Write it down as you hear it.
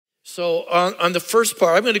So on the first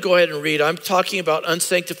part, I'm going to go ahead and read. I'm talking about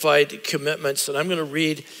unsanctified commitments, and I'm going to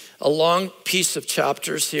read a long piece of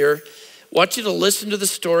chapters here. I want you to listen to the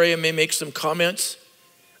story and may make some comments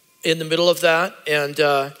in the middle of that. And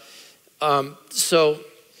so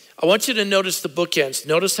I want you to notice the bookends.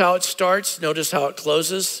 Notice how it starts, notice how it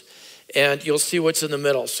closes, and you'll see what's in the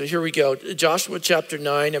middle. So here we go. Joshua chapter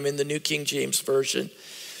 9, I'm in the New King James Version.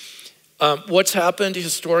 What's happened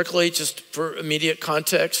historically, just for immediate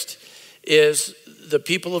context, is the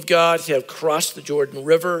people of God have crossed the Jordan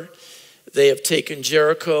River. They have taken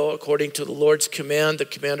Jericho according to the Lord's command, the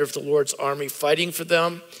commander of the Lord's army fighting for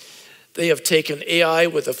them. They have taken Ai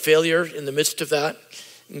with a failure in the midst of that,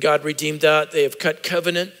 and God redeemed that. They have cut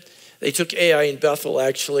covenant. They took Ai in Bethel,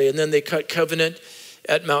 actually, and then they cut covenant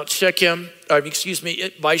at Mount Shechem,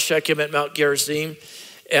 by Shechem at Mount Gerizim.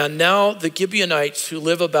 And now the Gibeonites, who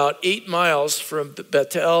live about 8 miles from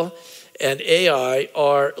Bethel and Ai,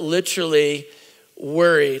 are literally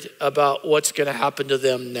worried about what's going to happen to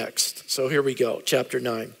them next. So here we go, chapter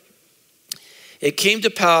 9. It came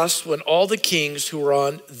to pass when all the kings who were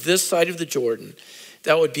on this side of the Jordan,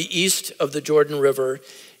 that would be east of the Jordan River,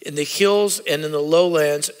 in the hills and in the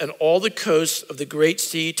lowlands and all the coasts of the great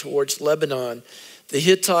sea towards Lebanon, the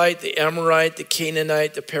Hittite, the Amorite, the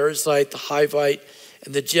Canaanite, the Perizzite, the Hivite,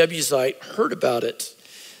 and the Jebusite heard about it.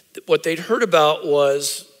 What they'd heard about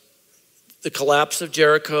was the collapse of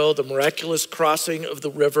Jericho, the miraculous crossing of the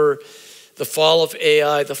river, the fall of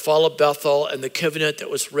Ai, the fall of Bethel, and the covenant that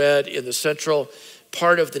was read in the central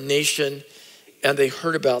part of the nation, and they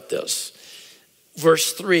heard about this.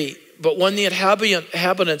 Verse 3, but when the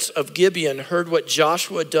inhabitants of Gibeon heard what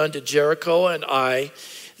Joshua had done to Jericho and Ai,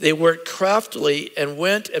 they worked craftily and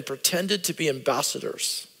went and pretended to be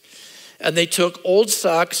ambassadors. And they took old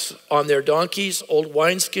sacks on their donkeys, old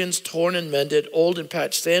wineskins torn and mended, old and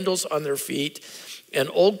patched sandals on their feet, and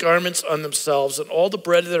old garments on themselves, and all the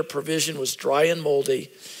bread of their provision was dry and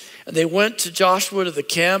moldy. And they went to Joshua to the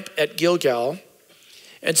camp at Gilgal,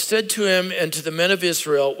 and said to him and to the men of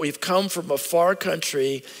Israel, we've come from a far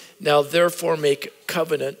country, now therefore make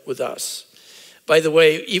covenant with us. By the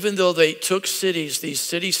way, even though they took cities, these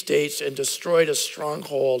city-states, and destroyed a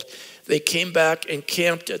stronghold, they came back and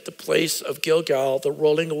camped at the place of Gilgal, the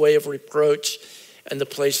rolling away of reproach, and the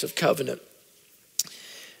place of covenant.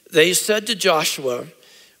 They said to Joshua,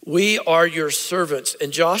 we are your servants.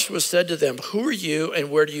 And Joshua said to them, who are you and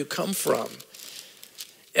where do you come from?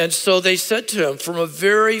 And so they said to him, from a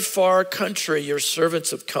very far country your servants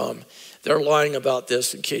have come. They're lying about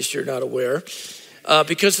this in case you're not aware.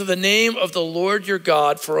 Because of the name of the Lord your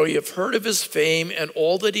God, for you have heard of his fame and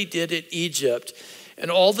all that he did in Egypt, and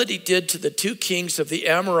all that he did to the 2 kings of the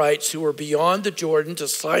Amorites who were beyond the Jordan, to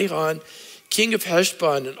Sihon, king of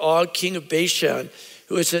Heshbon, and Og, king of Bashan,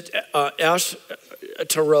 who is at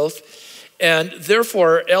Ashtaroth. And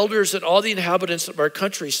therefore, elders and all the inhabitants of our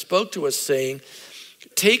country spoke to us, saying,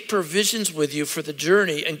 take provisions with you for the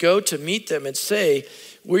journey and go to meet them and say,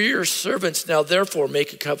 we're your servants, now therefore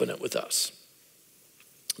make a covenant with us.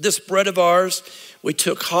 This bread of ours we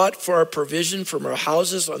took hot for our provision from our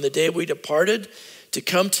houses on the day we departed to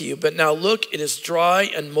come to you. But now look, it is dry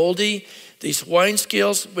and moldy. These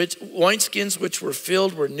wineskins which were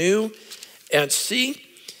filled were new. And see,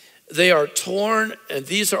 they are torn, and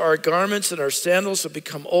these are our garments, and our sandals have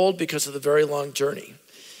become old because of the very long journey.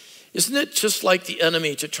 Isn't it just like the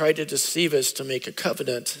enemy to try to deceive us to make a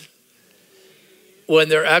covenant when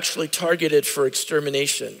they're actually targeted for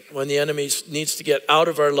extermination? When the enemy needs to get out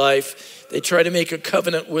of our life, they try to make a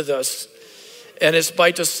covenant with us. And it's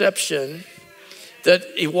by deception that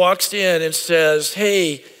he walks in and says,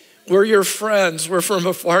 hey, we're your friends. We're from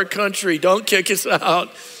a far country. Don't kick us out.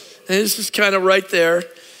 And this is kind of right there.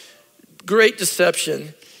 Great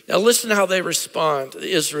deception. Now listen how they respond,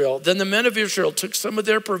 Israel. Then the men of Israel took some of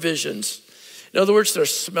their provisions. In other words, they're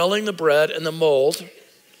smelling the bread and the mold,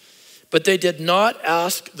 but they did not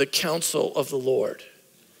ask the counsel of the Lord.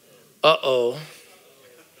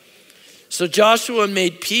 So Joshua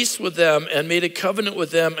made peace with them and made a covenant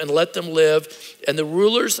with them and let them live. And the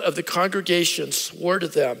rulers of the congregation swore to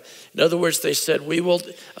them. In other words, they said,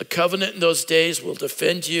 a covenant in those days will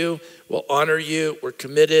defend you, will honor you, we're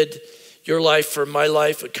committed, your life for my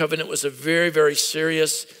life. A covenant was a very, very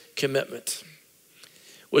serious commitment.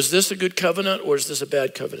 Was this a good covenant or is this a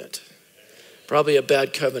bad covenant? Probably a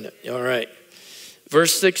bad covenant. All right.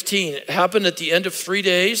 Verse 16, it happened at the end of 3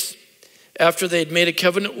 days after they had made a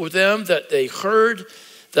covenant with them that they heard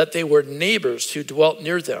that they were neighbors who dwelt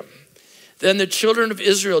near them. Then the children of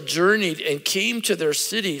Israel journeyed and came to their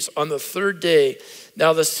cities on the 3rd day.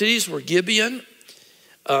 Now the cities were Gibeon,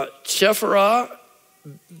 Chephirah,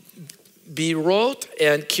 Beeroth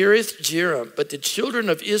and Kiriath Jearim. But the children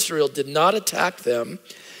of Israel did not attack them,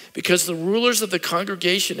 because the rulers of the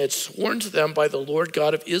congregation had sworn to them by the Lord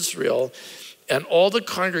God of Israel, and all the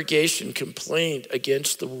congregation complained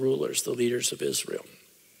against the rulers, the leaders of Israel.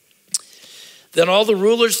 Then all the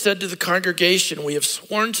rulers said to the congregation, we have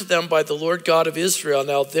sworn to them by the Lord God of Israel.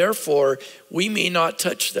 Now therefore, we may not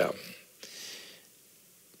touch them.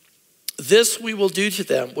 This we will do to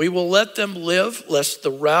them. We will let them live, lest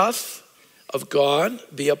the wrath of God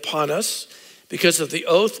be upon us, because of the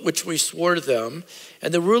oath which we swore to them.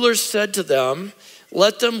 And the rulers said to them,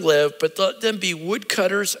 let them live, but let them be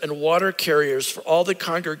woodcutters and water carriers for all the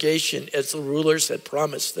congregation, as the rulers had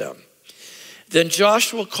promised them. Then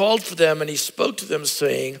Joshua called for them, and he spoke to them,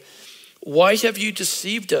 saying, why have you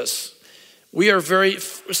deceived us? We are very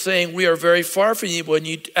far from you, when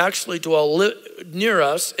you actually dwell near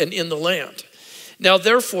us and in the land. Now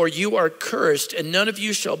therefore you are cursed, and none of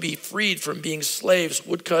you shall be freed from being slaves,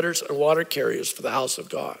 woodcutters, and water carriers for the house of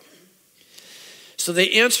God. So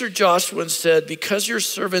they answered Joshua and said, because your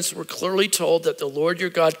servants were clearly told that the Lord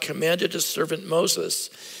your God commanded his servant Moses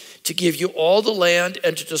to give you all the land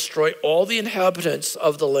and to destroy all the inhabitants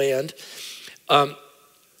of the land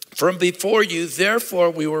from before you,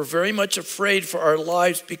 therefore we were very much afraid for our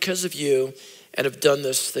lives because of you, and have done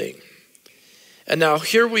this thing. And now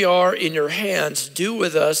here we are in your hands. Do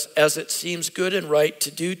with us as it seems good and right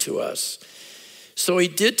to do to us. So he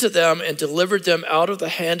did to them and delivered them out of the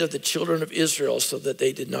hand of the children of Israel, so that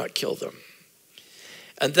they did not kill them.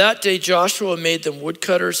 And that day Joshua made them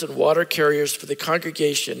woodcutters and water carriers for the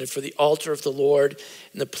congregation and for the altar of the Lord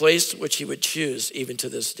in the place which he would choose, even to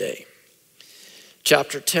this day.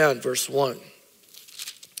 Chapter 10, verse 1.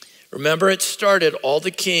 Remember, it started, all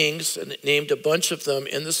the kings, and it named a bunch of them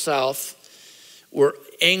in the south, were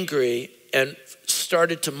angry and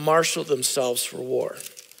started to marshal themselves for war.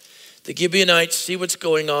 The Gibeonites see what's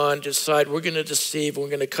going on, decide we're going to deceive, we're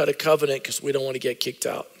going to cut a covenant because we don't want to get kicked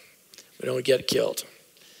out. We don't want to get killed.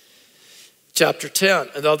 Chapter 10,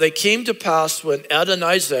 and now they came to pass when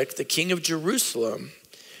Adonizek, the king of Jerusalem,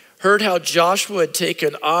 heard how Joshua had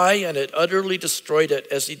taken Ai and had utterly destroyed it,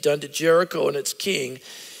 as he'd done to Jericho and its king,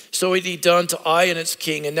 so had he done to Ai and its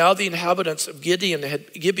king. And now the inhabitants of Gibeon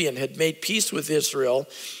had made peace with Israel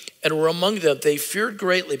and were among them. They feared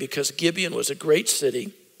greatly, because Gibeon was a great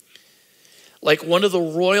city, like one of the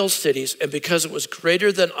royal cities, and because it was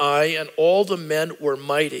greater than Ai, and all the men were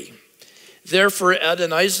mighty. Therefore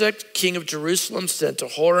Adonizek, king of Jerusalem, sent to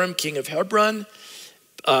Horam, king of Hebron,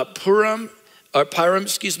 Piram,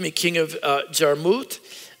 king of Jarmuth,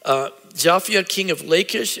 Japhia, king of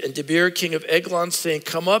Lachish, and Debir, king of Eglon, saying,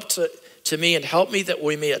 come up to me and help me, that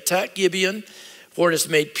we may attack Gibeon, for it has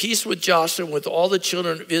made peace with Joshua and with all the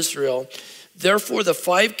children of Israel. Therefore the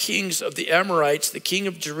 5 kings of the Amorites, the king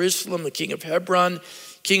of Jerusalem, the king of Hebron,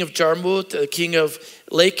 king of Jarmuth, the king of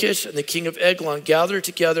Lachish, and the king of Eglon, gathered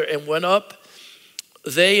together and went up,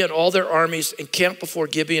 they and all their armies, and camped before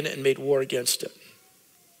Gibeon and made war against it.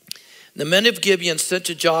 The men of Gibeon sent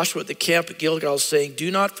to Joshua at the camp at Gilgal, saying,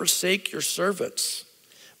 do not forsake your servants.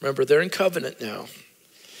 Remember, they're in covenant now.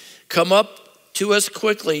 Come up to us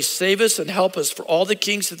quickly, save us and help us, for all the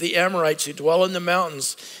kings of the Amorites who dwell in the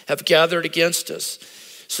mountains have gathered against us.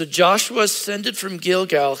 So Joshua ascended from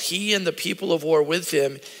Gilgal, he and the people of war with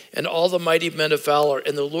him, and all the mighty men of valor.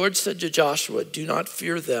 And the Lord said to Joshua, do not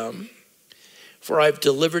fear them, for I have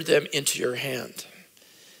delivered them into your hand.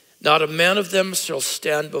 Not a man of them shall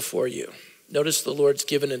stand before you. Notice the Lord's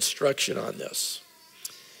given instruction on this.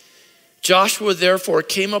 Joshua therefore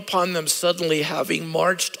came upon them suddenly, having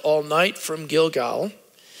marched all night from Gilgal.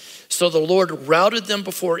 So the Lord routed them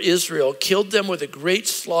before Israel, killed them with a great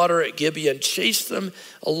slaughter at Gibeon, chased them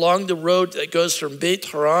along the road that goes from Beit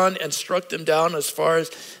Haran, and struck them down as far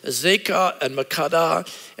as Azekah and Makkedah.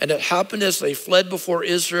 And it happened as they fled before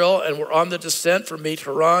Israel and were on the descent from Beit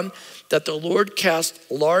Haran, that the Lord cast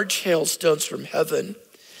large hailstones from heaven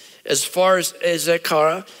as far as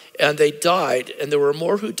Azekah, and they died. And there were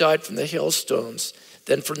more who died from the hailstones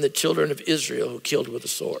than from the children of Israel who killed with the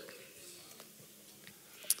sword.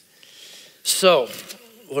 So,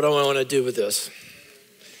 what do I want to do with this?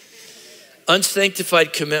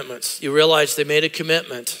 Unsanctified commitments. You realize they made a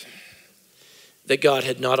commitment that God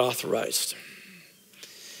had not authorized.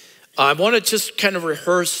 I want to just kind of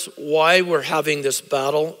rehearse why we're having this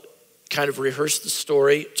battle, kind of rehearse the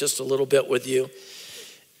story just a little bit with you.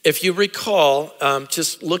 If you recall,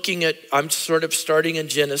 just looking at, I'm sort of starting in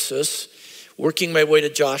Genesis, working my way to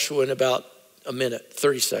Joshua in about a minute,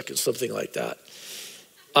 30 seconds, something like that.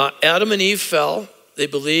 Adam and Eve fell. They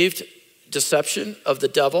believed deception of the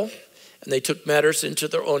devil, and they took matters into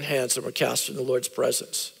their own hands and were cast in the Lord's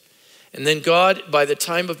presence. And then God, by the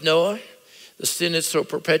time of Noah, the sin is so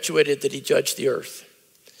perpetuated that he judged the earth.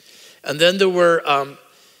 And then there were,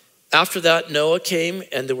 after that, Noah came,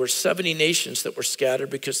 and there were 70 nations that were scattered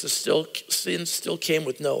because the sin still came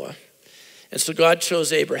with Noah. And so God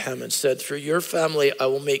chose Abraham and said, through your family, I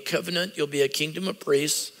will make covenant. You'll be a kingdom of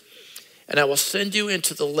priests, and I will send you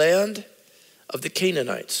into the land of the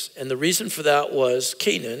Canaanites. And the reason for that was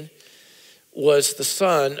Canaan was the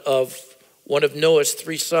son of one of Noah's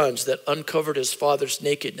 3 sons that uncovered his father's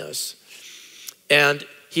nakedness. And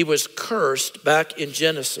he was cursed back in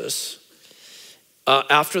Genesis.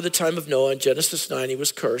 After the time of Noah, in Genesis 9, he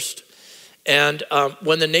was cursed. And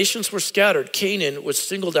when the nations were scattered, Canaan was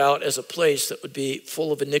singled out as a place that would be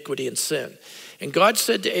full of iniquity and sin. And God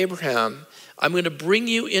said to Abraham, I'm going to bring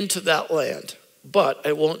you into that land, but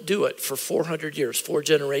I won't do it for 400 years, 4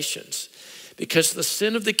 generations, because the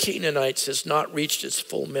sin of the Canaanites has not reached its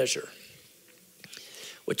full measure.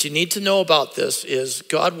 What you need to know about this is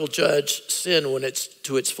God will judge sin when it's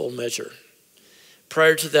to its full measure.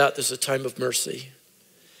 Prior to that, there's a time of mercy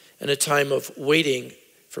and a time of waiting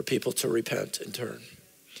for people to repent and turn.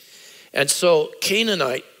 And so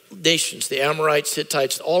Canaanite nations, the Amorites,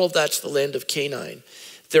 Hittites, all of that's the land of Canaan.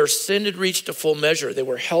 Their sin had reached a full measure. They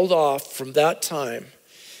were held off from that time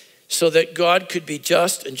so that God could be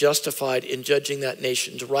just and justified in judging that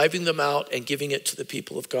nation, driving them out and giving it to the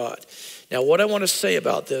people of God. Now, what I want to say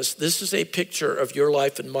about this is a picture of your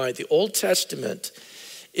life and mine. The Old Testament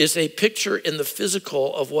is a picture in the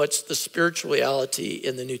physical of what's the spiritual reality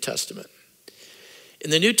in the New Testament. In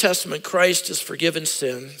the New Testament, Christ has forgiven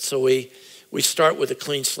sin, so we start with a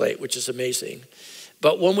clean slate, which is amazing.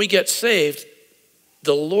 But when we get saved,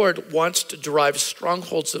 the Lord wants to drive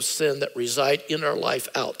strongholds of sin that reside in our life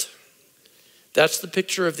out. That's the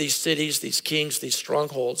picture of these cities, these kings, these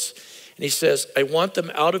strongholds. And he says, I want them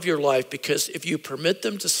out of your life because if you permit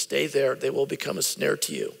them to stay there, they will become a snare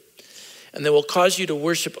to you. And they will cause you to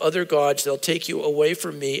worship other gods. They'll take you away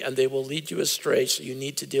from me and they will lead you astray. So you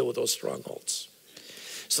need to deal with those strongholds.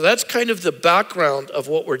 So that's kind of the background of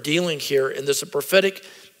what we're dealing here. And there's a prophetic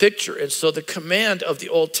picture. And so the command of the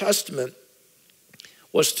Old Testament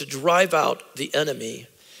was to drive out the enemy,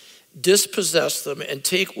 dispossess them, and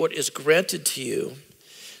take what is granted to you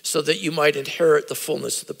so that you might inherit the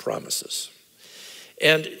fullness of the promises.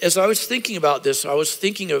 And as I was thinking about this, I was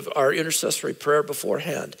thinking of our intercessory prayer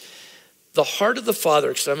beforehand. The heart of the Father,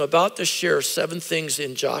 because I'm about to share 7 things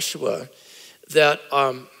in Joshua that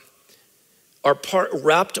are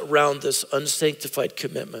wrapped around this unsanctified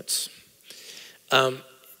commitments.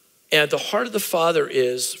 And the heart of the Father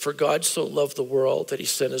is, for God so loved the world that he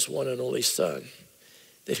sent his one and only Son,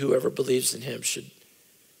 that whoever believes in him should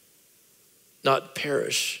not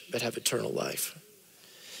perish, but have eternal life.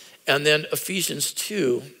 And then Ephesians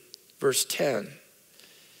 2, verse 10,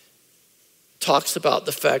 talks about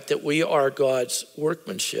the fact that we are God's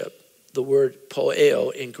workmanship, the word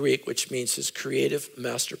poeo in Greek, which means his creative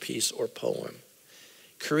masterpiece or poem,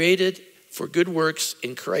 created for good works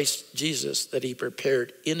in Christ Jesus that he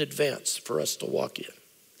prepared in advance for us to walk in.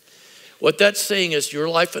 What that's saying is your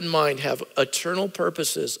life and mine have eternal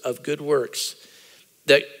purposes of good works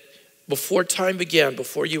that before time began,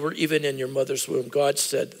 before you were even in your mother's womb, God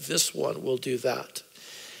said, this one will do that.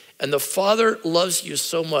 And the Father loves you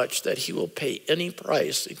so much that he will pay any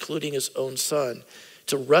price, including his own Son,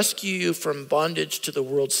 to rescue you from bondage to the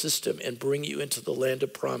world system and bring you into the land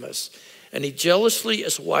of promise. And he jealously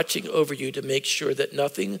is watching over you to make sure that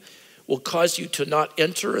nothing will cause you to not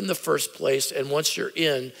enter in the first place, and once you're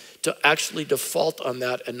in, to actually default on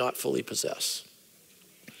that and not fully possess.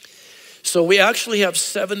 So we actually have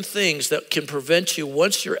 7 things that can prevent you,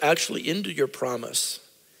 once you're actually into your promise,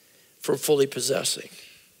 from fully possessing.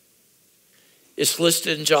 It's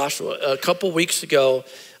listed in Joshua. A couple weeks ago,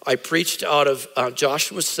 I preached out of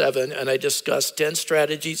Joshua 7, and I discussed 10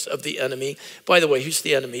 strategies of the enemy. By the way, who's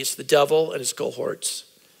the enemy? It's the devil and his cohorts.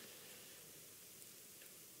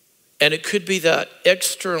 And it could be that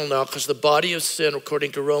external now, because the body of sin,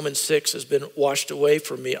 according to Romans 6, has been washed away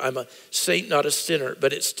from me. I'm a saint, not a sinner,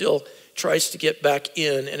 but it still tries to get back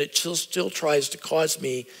in, and it still tries to cause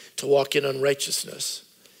me to walk in unrighteousness.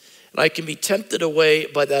 And I can be tempted away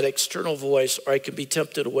by that external voice, or I can be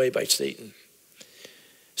tempted away by Satan.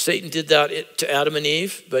 Satan did that to Adam and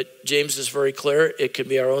Eve, but James is very clear, it can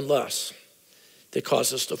be our own lusts that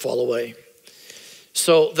cause us to fall away.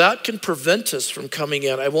 So that can prevent us from coming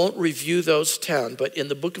in. I won't review those 10, but in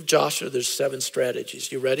the book of Joshua, there's 7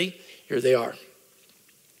 strategies. You ready? Here they are.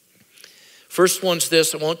 First one's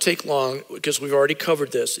this, it won't take long because we've already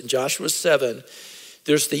covered this. In Joshua 7,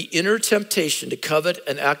 there's the inner temptation to covet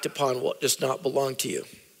and act upon what does not belong to you.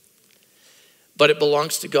 but it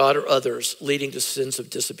belongs to God or others, leading to sins of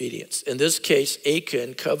disobedience. In this case,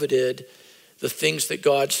 Achan coveted the things that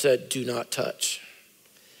God said do not touch.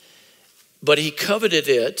 But he coveted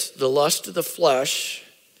it, the lust of the flesh,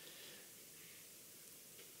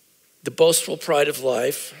 the boastful pride of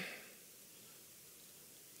life,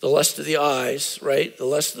 the lust of the eyes, right? The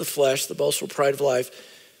lust of the flesh, the boastful pride of life,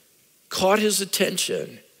 caught his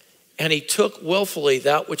attention, and he took willfully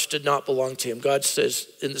that which did not belong to him. God says,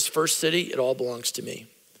 in this first city, it all belongs to me.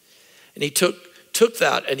 And he took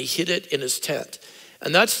that and he hid it in his tent.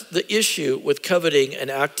 And that's the issue with coveting and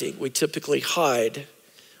acting. We typically hide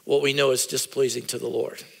what we know is displeasing to the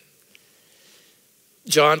Lord.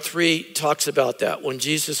 John 3 talks about that when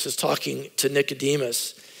Jesus is talking to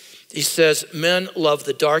Nicodemus. He says, men love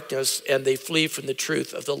the darkness and they flee from the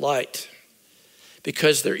truth of the light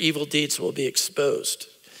because their evil deeds will be exposed.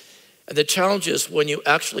 And the challenge is when you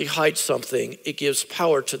actually hide something, it gives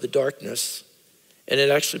power to the darkness and it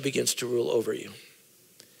actually begins to rule over you.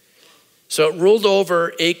 So it ruled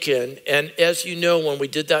over Achan, and as you know, when we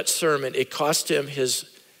did that sermon, it cost him his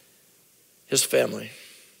family.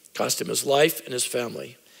 Cost him his life and his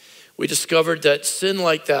family. We discovered that sin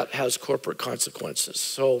like that has corporate consequences.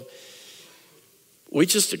 So we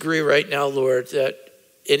just agree right now, Lord, that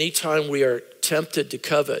anytime we are tempted to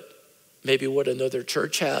covet maybe what another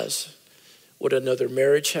church has, what another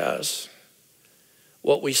marriage has,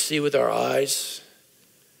 what we see with our eyes,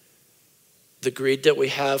 the greed that we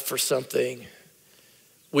have for something,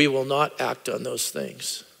 we will not act on those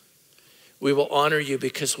things. We will honor you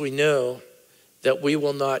because we know that we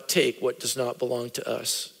will not take what does not belong to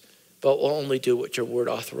us, but will only do what your word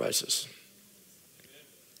authorizes.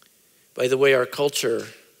 By the way, our culture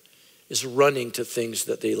is running to things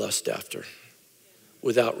that they lust after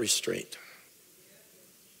without restraint.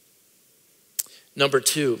 Number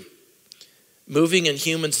 2, moving in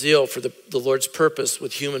human zeal for the Lord's purpose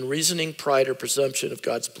with human reasoning, pride, or presumption of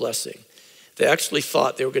God's blessing. They actually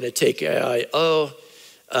thought they were going to take AI.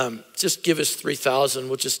 Just give us 3,000.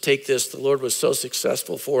 We'll just take this. The Lord was so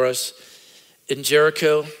successful for us in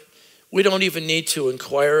Jericho. We don't even need to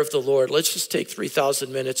inquire of the Lord. Let's just take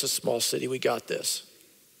 3,000 men. It's a small city. We got this.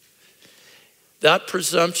 That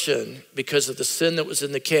presumption, because of the sin that was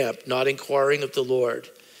in the camp, not inquiring of the Lord,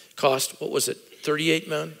 cost, 38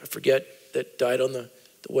 men? I forget, that died on the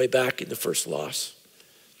way back in the first loss.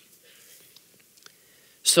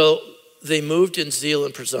 So they moved in zeal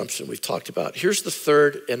and presumption we've talked about. Here's the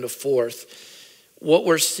third and the fourth. What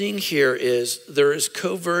we're seeing here is there is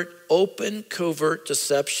open covert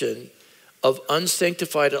deception of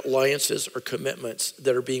unsanctified alliances or commitments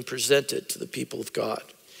that are being presented to the people of God.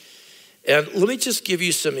 And let me just give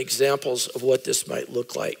you some examples of what this might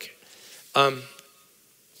look like.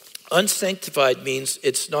 Unsanctified means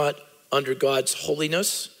it's not under God's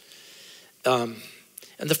holiness. And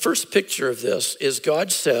the first picture of this is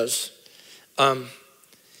God says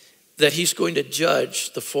that he's going to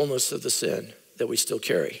judge the fullness of the sin that we still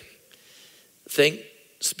carry.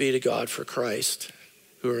 Thanks be to God for Christ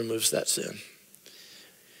who removes that sin.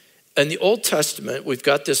 In the Old Testament, we've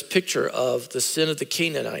got this picture of the sin of the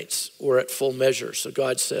Canaanites were at full measure. So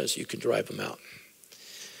God says you can drive them out.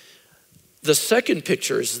 The second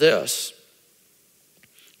picture is this.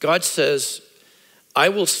 God says, I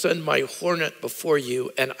will send my hornet before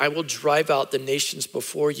you and I will drive out the nations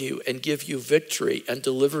before you and give you victory and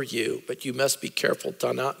deliver you, but you must be careful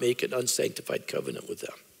to not make an unsanctified covenant with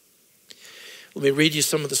them. Let me read you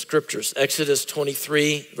some of the scriptures. Exodus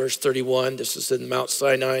 23, verse 31. This is in Mount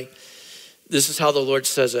Sinai. This is how the Lord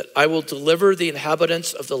says it. I will deliver the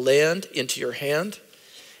inhabitants of the land into your hand,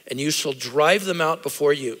 and you shall drive them out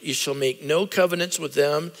before you. You shall make no covenants with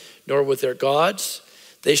them, nor with their gods.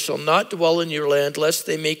 They shall not dwell in your land, lest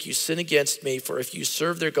they make you sin against me, for if you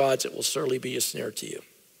serve their gods, it will certainly be a snare to you.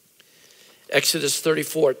 Exodus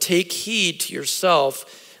 34, take heed to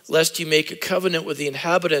yourself, lest you make a covenant with the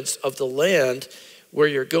inhabitants of the land where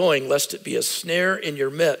you're going, lest it be a snare in your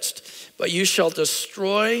midst. But you shall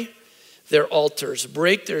destroy their altars,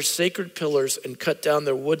 break their sacred pillars, and cut down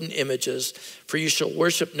their wooden images, for you shall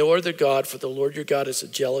worship no other God, for the Lord your God is a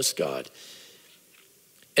jealous God.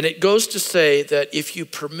 And it goes to say that if you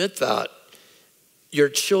permit that, your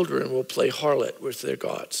children will play harlot with their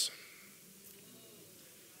gods.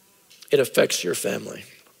 It affects your family.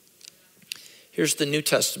 Here's the New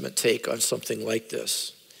Testament take on something like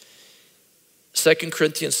this. 2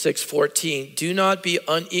 Corinthians 6:14, do not be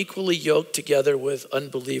unequally yoked together with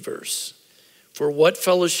unbelievers. For what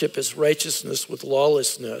fellowship is righteousness with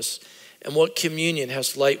lawlessness? And what communion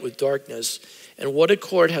has light with darkness? And what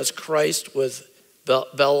accord has Christ with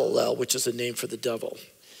Belial, which is a name for the devil?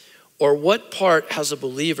 Or what part has a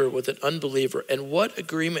believer with an unbeliever? And what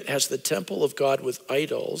agreement has the temple of God with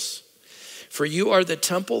idols? For you are the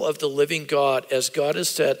temple of the living God. As God has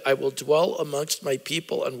said, I will dwell amongst my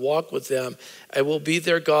people and walk with them. I will be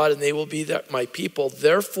their God and they will be my people.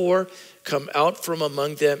 Therefore, come out from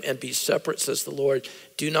among them and be separate, says the Lord.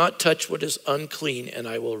 Do not touch what is unclean and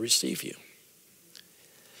I will receive you.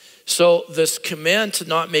 So this command to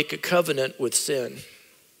not make a covenant with sin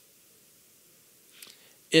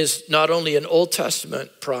is not only an Old Testament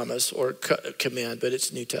promise or command, but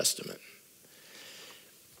it's New Testament.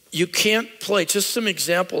 You can't play, just some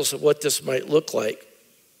examples of what this might look like.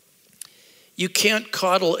 You can't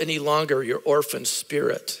coddle any longer your orphan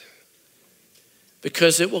spirit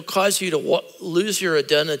because it will cause you to lose your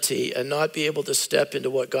identity and not be able to step into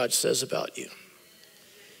what God says about you.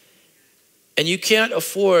 And you can't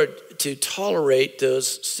afford to tolerate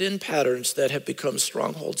those sin patterns that have become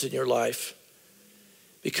strongholds in your life,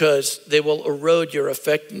 because they will erode your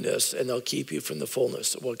effectiveness and they'll keep you from the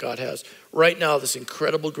fullness of what God has. Right now, there's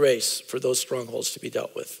incredible grace for those strongholds to be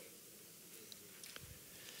dealt with.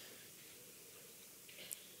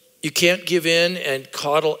 You can't give in and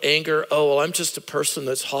coddle anger. Oh, well, I'm just a person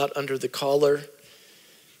that's hot under the collar.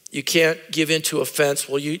 You can't give in to offense.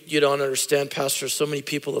 Well, you don't understand, Pastor. So many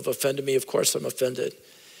people have offended me. Of course I'm offended.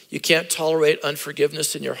 You can't tolerate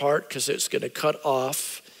unforgiveness in your heart because it's going to cut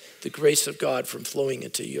off the grace of God from flowing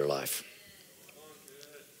into your life.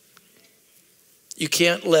 You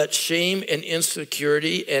can't let shame and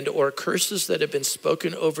insecurity and or curses that have been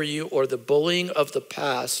spoken over you or the bullying of the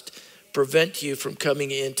past prevent you from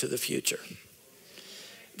coming into the future.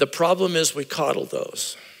 The problem is we coddle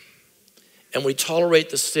those and we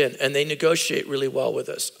tolerate the sin and they negotiate really well with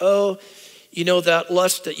us. Oh, you know, that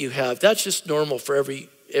lust that you have, that's just normal for every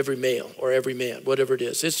male or every man, whatever it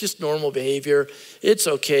is. It's just normal behavior. It's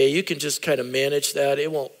okay. You can just kind of manage that.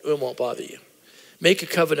 It won't bother you. Make a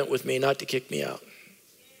covenant with me not to kick me out.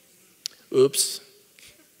 Oops.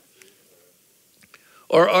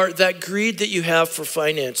 Or that greed that you have for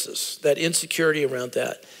finances, that insecurity around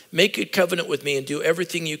that. Make a covenant with me and do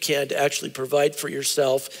everything you can to actually provide for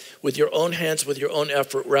yourself with your own hands, with your own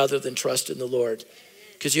effort, rather than trust in the Lord.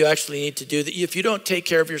 Because you actually need to do that. If you don't take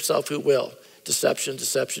care of yourself, who will? Deception.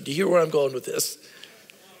 Do you hear where I'm going with this?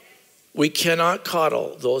 We cannot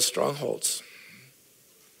coddle those strongholds.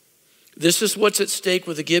 This is what's at stake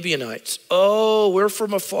with the Gibeonites. Oh, we're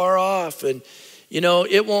from afar off and,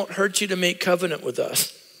 it won't hurt you to make covenant with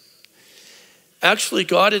us. Actually,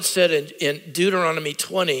 God had said in Deuteronomy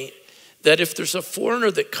 20 that if there's a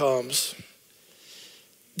foreigner that comes,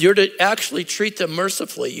 you're to actually treat them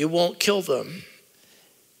mercifully. You won't kill them.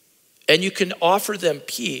 And you can offer them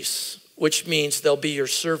peace, which means they'll be your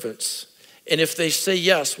servants. And if they say,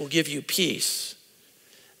 yes, we'll give you peace,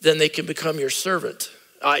 then they can become your servant,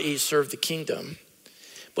 i.e. serve the kingdom.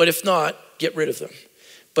 But if not, get rid of them.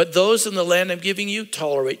 But those in the land I'm giving you,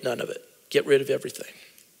 tolerate none of it. Get rid of everything.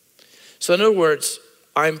 So in other words,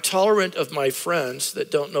 I'm tolerant of my friends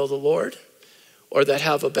that don't know the Lord or that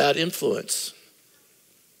have a bad influence.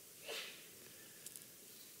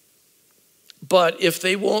 But if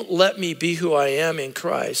they won't let me be who I am in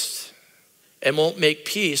Christ, and won't make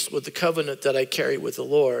peace with the covenant that I carry with the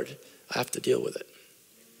Lord, I have to deal with it.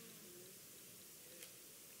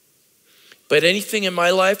 But anything in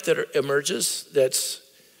my life that emerges that's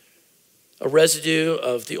a residue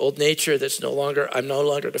of the old nature I'm no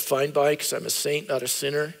longer defined by because I'm a saint, not a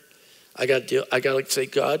sinner, I got to say,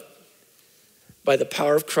 God, by the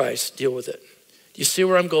power of Christ, deal with it. Do you see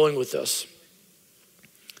where I'm going with this?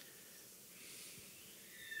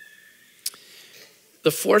 The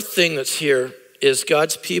fourth thing that's here is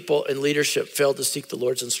God's people and leadership failed to seek the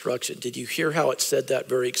Lord's instruction. Did you hear how it said that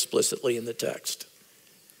very explicitly in the text?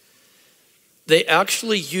 They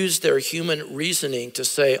actually used their human reasoning to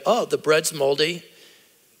say, oh, the bread's moldy,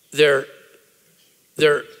 their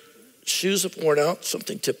shoes have worn out,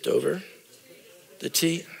 something tipped over. The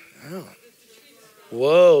tea, oh.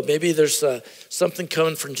 Whoa, maybe there's something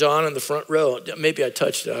coming from John in the front row. Maybe I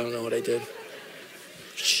touched it, I don't know what I did.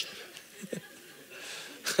 Shh.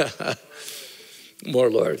 More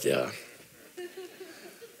Lord, yeah.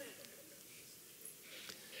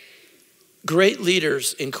 Great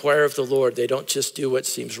leaders inquire of the Lord. They don't just do what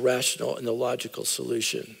seems rational and the logical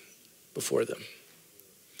solution before them.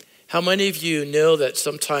 How many of you know that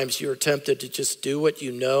sometimes you're tempted to just do what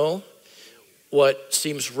you know, what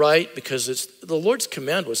seems right, because the Lord's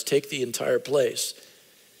command was take the entire place.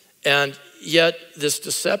 And yet this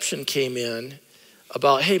deception came in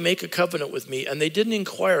about, hey, make a covenant with me. And they didn't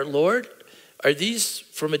inquire, Lord, are these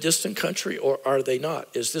from a distant country or are they not?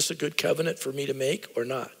 Is this a good covenant for me to make or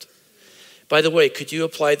not? By the way, could you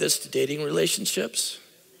apply this to dating relationships?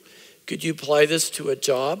 Could you apply this to a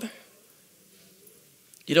job?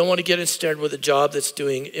 You don't want to get ensnared with a job that's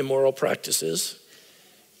doing immoral practices.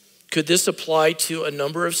 Could this apply to a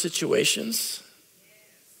number of situations?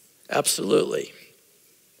 Absolutely.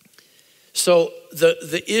 So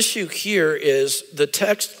the issue here is the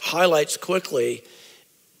text highlights quickly,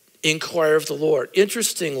 inquire of the Lord.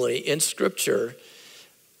 Interestingly, in Scripture,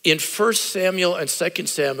 in 1 Samuel and 2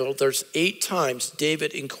 Samuel, there's 8 times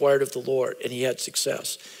David inquired of the Lord and he had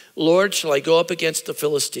success. Lord, shall I go up against the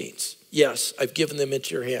Philistines? Yes, I've given them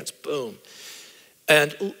into your hands. Boom.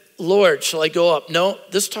 And Lord, shall I go up? No,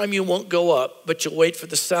 this time you won't go up, but you'll wait for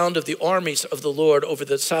the sound of the armies of the Lord over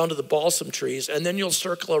the sound of the balsam trees, and then you'll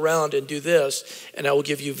circle around and do this, and I will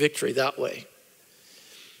give you victory that way.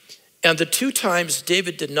 And the 2 times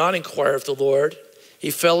David did not inquire of the Lord, he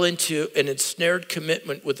fell into an ensnared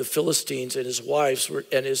commitment with the Philistines, and his wives were,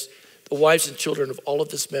 and the wives and children of all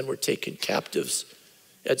of his men were taken captives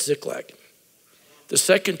at Ziklag. The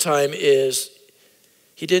second time is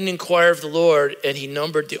he didn't inquire of the Lord, and he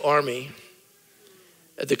numbered the army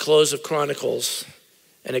at the close of Chronicles,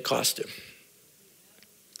 and it cost him.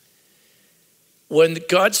 When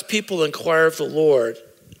God's people inquire of the Lord,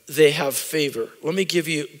 they have favor. Let me give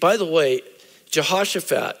you, by the way,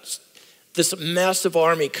 Jehoshaphat, this massive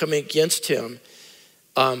army coming against him,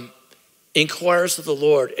 inquires of the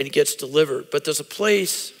Lord and he gets delivered. But there's a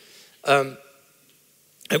place, and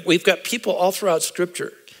we've got people all throughout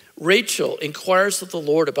Scripture. Rachel inquires of the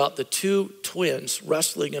Lord about the 2 twins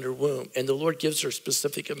wrestling in her womb, and the Lord gives her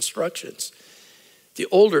specific instructions. The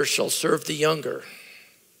older shall serve the younger.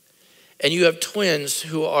 And you have twins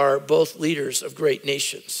who are both leaders of great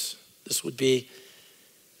nations. This would be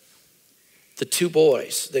the 2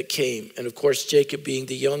 boys that came, and of course Jacob being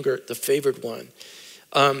the younger, the favored one.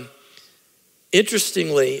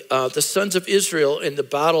 Interestingly, the sons of Israel in the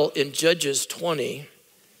battle in Judges 20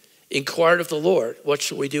 inquired of the Lord, what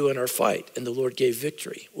shall we do in our fight? And the Lord gave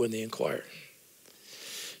victory when they inquired.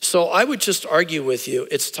 So I would just argue with you,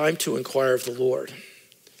 it's time to inquire of the Lord.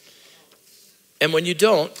 And when you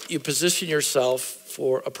don't, you position yourself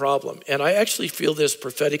for a problem. And I actually feel this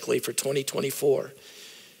prophetically for 2024.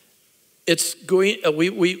 It's going,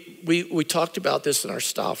 we talked about this in our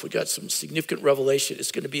staff. We got some significant revelation.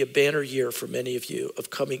 It's going to be a banner year for many of you of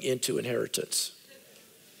coming into inheritance.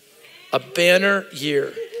 A banner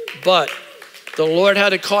year. But the Lord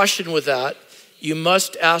had a caution with that. You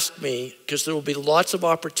must ask me, because there will be lots of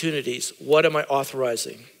opportunities. What am I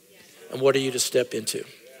authorizing? And what are you to step into?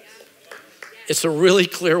 It's a really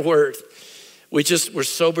clear word. We're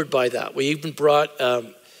sobered by that. We even brought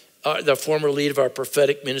the former lead of our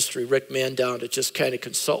prophetic ministry, Rick Mann, down to just kind of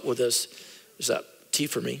consult with us. Is that tea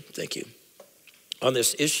for me? Thank you. On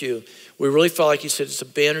this issue, we really felt like he said it's a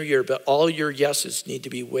banner year, but all your yeses need to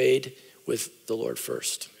be weighed with the Lord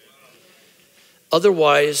first.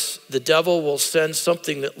 Otherwise, the devil will send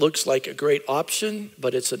something that looks like a great option,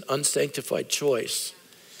 but it's an unsanctified choice.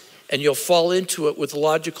 And you'll fall into it with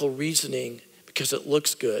logical reasoning because it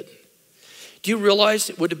looks good. Do you realize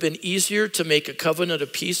it would have been easier to make a covenant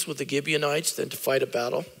of peace with the Gibeonites than to fight a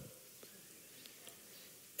battle?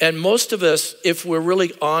 And most of us, if we're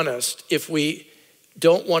really honest, if we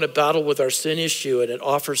don't want to battle with our sin issue and it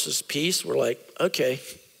offers us peace, we're like, okay,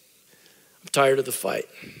 I'm tired of the fight.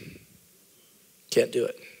 Can't do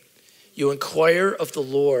it. You inquire of the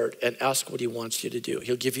Lord and ask what he wants you to do.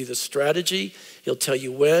 He'll give you the strategy. He'll tell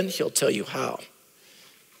you when. He'll tell you how.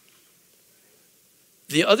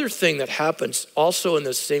 The other thing that happens also in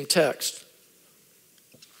this same text,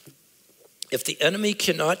 if the enemy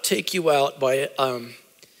cannot take you out by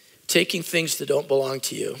taking things that don't belong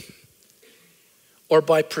to you, or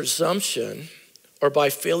by presumption, or by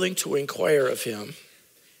failing to inquire of him,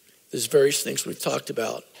 there's various things we've talked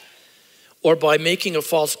about, or by making a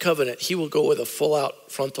false covenant, he will go with a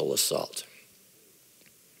full-out frontal assault.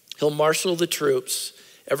 He'll marshal the troops,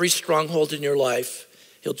 every stronghold in your life.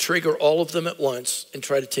 He'll trigger all of them at once and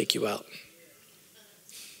try to take you out.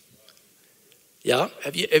 Yeah,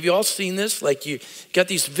 have you all seen this? Like you got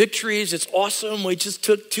these victories, it's awesome. We just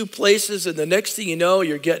took 2 places, and the next thing you know,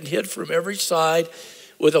 you're getting hit from every side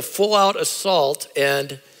with a full-out assault,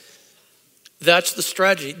 and that's the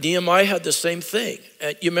strategy. Nehemiah had the same thing.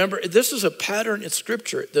 You remember, this is a pattern in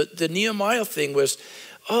Scripture. The Nehemiah thing was,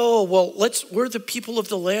 oh, well, we're the people of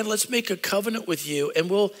the land. Let's make a covenant with you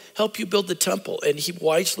and we'll help you build the temple. And he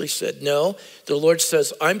wisely said, no, the Lord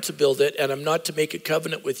says, I'm to build it and I'm not to make a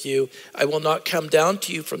covenant with you. I will not come down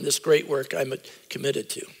to you from this great work I'm committed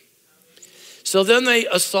to. So then they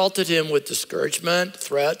assaulted him with discouragement,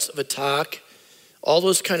 threats of attack, all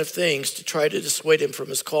those kind of things to try to dissuade him from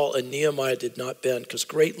his call. And Nehemiah did not bend, because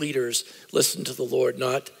great leaders listen to the Lord,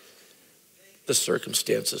 not the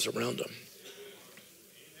circumstances around them.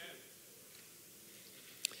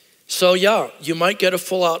 So yeah, you might get a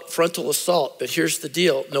full out frontal assault, but here's the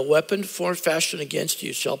deal. No weapon formed fashioned against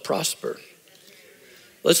you shall prosper.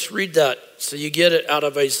 Let's read that so you get it out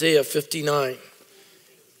of Isaiah 59.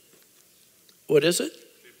 What is it?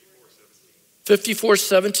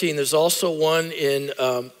 54:17. There's also one in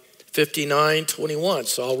 59:21,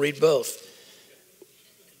 so I'll read both.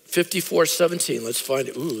 54:17, let's find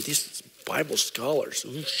it. Ooh, these Bible scholars.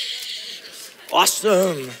 Ooh.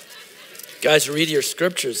 Awesome. Guys, read your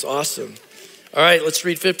scriptures, awesome. All right, let's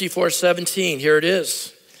read 54:17. Here it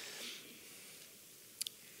is.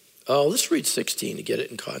 Oh, let's read 16 to get it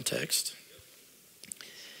in context.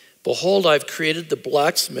 Behold, I've created the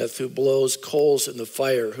blacksmith who blows coals in the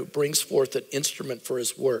fire, who brings forth an instrument for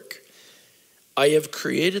his work. I have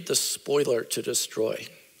created the spoiler to destroy.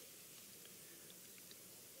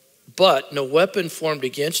 But no weapon formed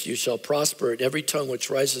against you shall prosper, and every tongue which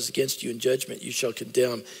rises against you in judgment you shall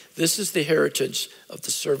condemn. This is the heritage of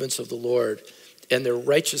the servants of the Lord, and their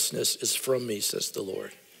righteousness is from me, says the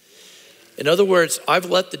Lord. In other words, I've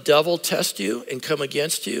let the devil test you and come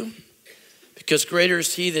against you, because greater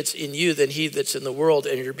is he that's in you than he that's in the world,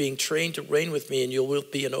 and you're being trained to reign with me, and you will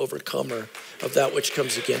be an overcomer of that which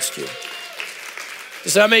comes against you.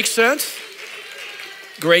 Does that make sense?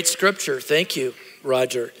 Great scripture. Thank you,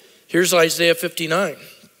 Roger. Here's Isaiah 59.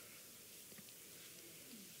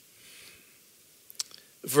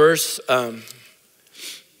 Verse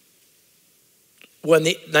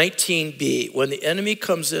 19b, when the enemy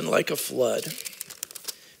comes in like a flood,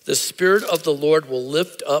 the Spirit of the Lord will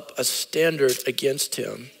lift up a standard against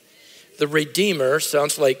him. The Redeemer,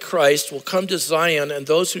 sounds like Christ, will come to Zion, and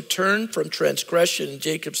those who turn from transgression, and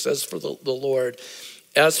Jacob says for the Lord,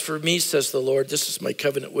 as for me, says the Lord, this is my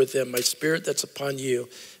covenant with them. My Spirit that's upon you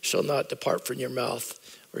shall not depart from your mouth,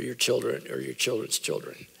 or your children or your children's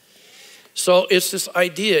children. So it's this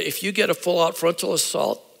idea, if you get a full out frontal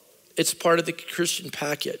assault, it's part of the Christian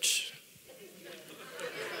package.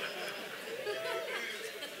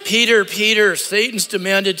 Peter, Satan's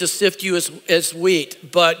demanded to sift you as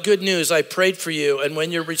wheat, but good news, I prayed for you, and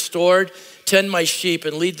when you're restored, tend my sheep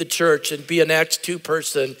and lead the church and be an Acts 2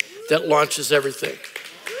 person that launches everything.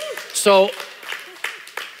 So,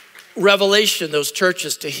 Revelation, those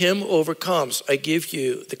churches, to him who overcomes, I give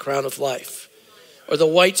you the crown of life, or the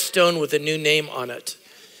white stone with a new name on it,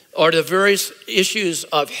 or the various issues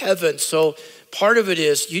of heaven. So part of it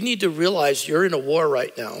is you need to realize you're in a war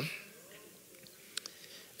right now.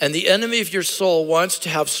 And the enemy of your soul wants to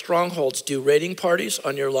have strongholds, do raiding parties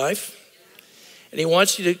on your life. And he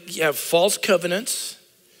wants you to have false covenants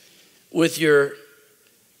with your,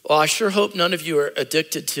 well, I sure hope none of you are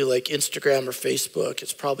addicted to like Instagram or Facebook.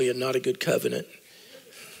 It's probably not a good covenant.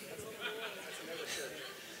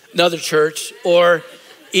 Another church, or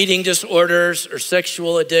eating disorders or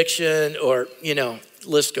sexual addiction, or, the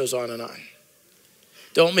list goes on and on.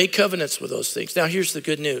 Don't make covenants with those things. Now here's the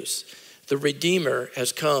good news. The Redeemer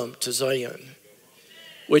has come to Zion,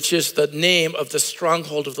 which is the name of the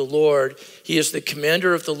stronghold of the Lord. He is the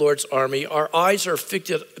commander of the Lord's army. Our eyes are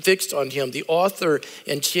fixed on him, the author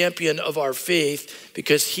and champion of our faith,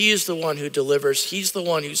 because he is the one who delivers. He's the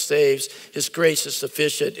one who saves. His grace is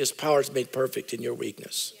sufficient. His power is made perfect in your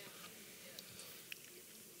weakness.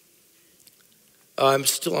 I'm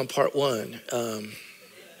still on part 1.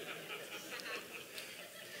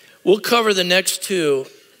 We'll cover the next 2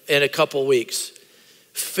 in a couple weeks.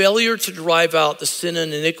 Failure to drive out the sin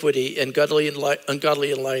and iniquity and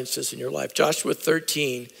ungodly alliances in your life. Joshua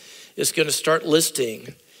 13 is going to start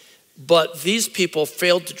listing, but these people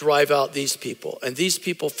failed to drive out these people, and these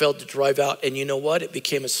people failed to drive out, and you know what? It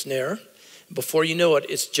became a snare. Before you know it,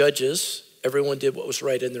 it's judges. Everyone did what was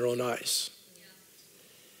right in their own eyes.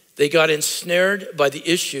 They got ensnared by the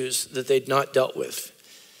issues that they'd not dealt with.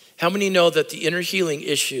 How many know that the inner healing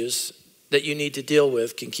issues that you need to deal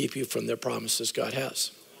with can keep you from the promises God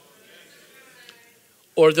has?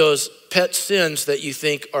 Or those pet sins that you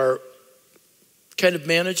think are kind of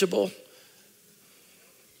manageable.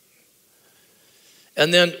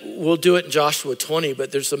 And then we'll do it in Joshua 20,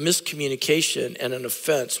 but there's a miscommunication and an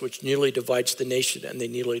offense which nearly divides the nation, and they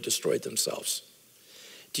nearly destroyed themselves.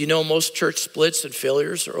 Do you know most church splits and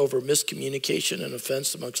failures are over miscommunication and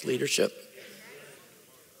offense amongst leadership?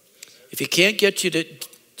 If he can't get you to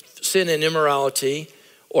sin in immorality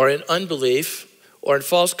or in unbelief or in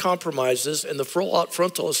false compromises, and the full-out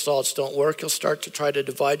frontal assaults don't work, he'll start to try to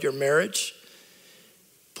divide your marriage,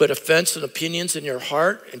 put offense and opinions in your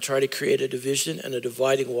heart, and try to create a division and a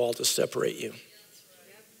dividing wall to separate you.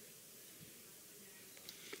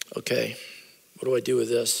 Okay, what do I do with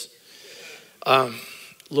this?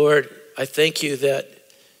 Lord, I thank you that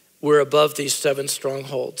we're above these 7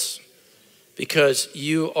 strongholds because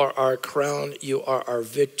you are our crown, you are our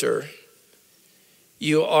victor,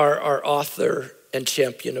 you are our author and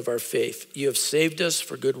champion of our faith. You have saved us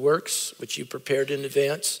for good works, which you prepared in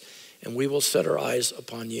advance, and we will set our eyes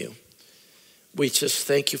upon you. We just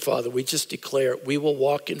thank you, Father. We just declare we will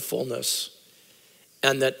walk in fullness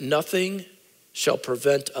and that nothing shall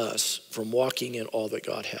prevent us from walking in all that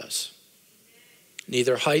God has.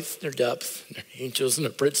 Neither height nor depth, nor angels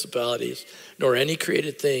nor principalities, nor any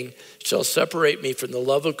created thing shall separate me from the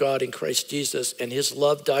love of God in Christ Jesus. And his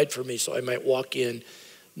love died for me so I might walk in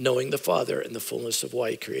knowing the Father and the fullness of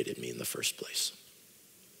why he created me in the first place.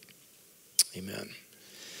 Amen.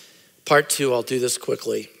 Part 2, I'll do this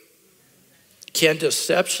quickly. Can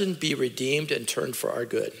deception be redeemed and turned for our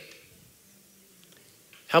good?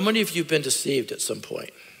 How many of you have been deceived at some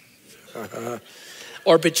point?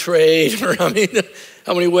 Or betrayed, or how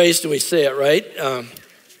many ways do we say it, right?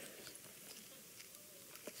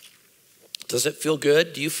 Does it feel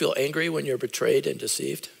good? Do you feel angry when you're betrayed and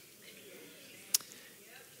deceived?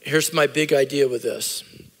 Here's my big idea with this.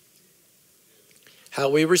 How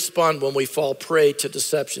we respond when we fall prey to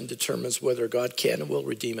deception determines whether God can and will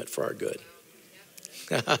redeem it for our good.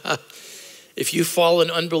 If you fall in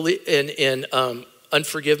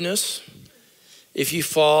unforgiveness, if you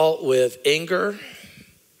fall with anger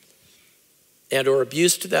and or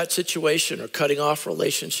abuse to that situation or cutting off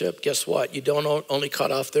relationship, guess what? You don't only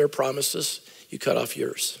cut off their promises, you cut off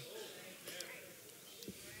yours.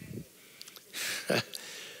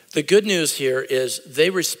 The good news here is they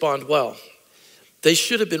respond well. They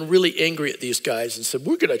should have been really angry at these guys and said,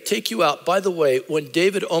 we're going to take you out. By the way, when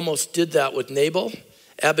David almost did that with Nabal,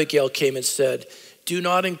 Abigail came and said, do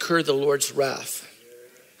not incur the Lord's wrath.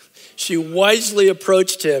 She wisely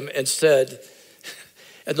approached him and said,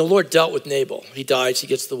 and the Lord dealt with Nabal. He dies, he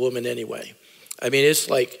gets the woman anyway. I mean, it's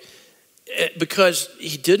like, because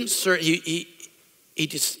he didn't serve, he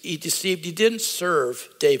deceived, he didn't serve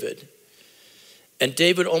David. And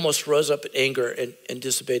David almost rose up in anger and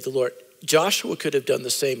disobeyed the Lord. Joshua could have done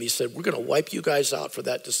the same. He said, we're going to wipe you guys out for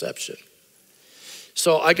that deception.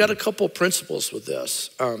 So I got a couple principles with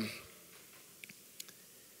this.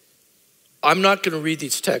 I'm not going to read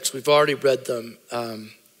these texts. We've already read them.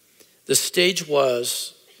 The stage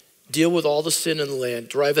was deal with all the sin in the land,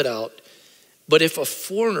 drive it out. But if a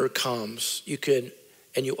foreigner comes, you can,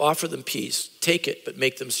 and you offer them peace, take it, but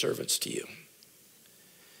make them servants to you.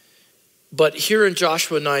 But here in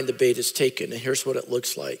Joshua 9, the bait is taken, and here's what it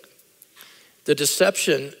looks like. The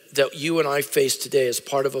deception that you and I face today as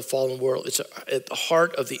part of a fallen world, it's at the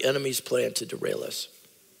heart of the enemy's plan to derail us.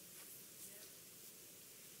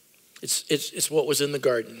 It's what was in the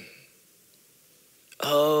garden.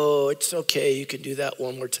 Oh, it's okay, you can do that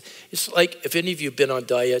one more time. It's like if any of you have been on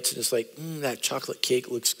diets and it's like, that chocolate cake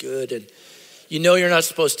looks good, and you know you're not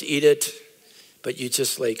supposed to eat it, but you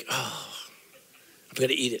just like, I'm going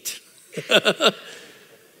to eat it.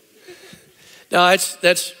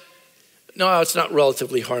 No, it's not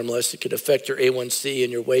relatively harmless. It could affect your A1C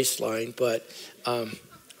and your waistline, but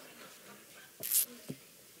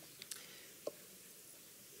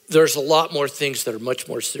there's a lot more things that are much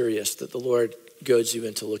more serious that the Lord goads you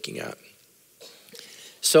into looking at.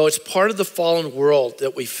 So it's part of the fallen world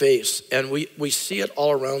that we face, and we see it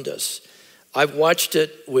all around us. I've watched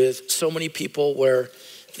it with so many people where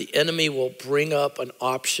the enemy will bring up an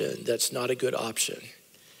option that's not a good option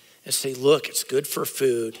and say, look, it's good for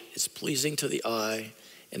food, it's pleasing to the eye,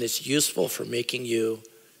 and it's useful for making you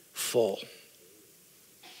full,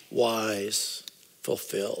 wise,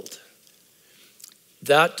 fulfilled.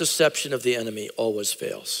 That deception of the enemy always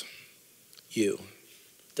fails. You,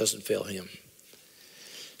 doesn't fail him.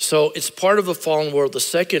 So it's part of the fallen world. The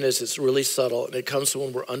second is it's really subtle, and it comes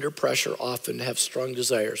when we're under pressure, often have strong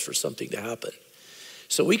desires for something to happen.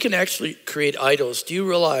 So we can actually create idols. Do you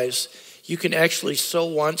realize you can actually so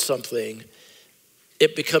want something,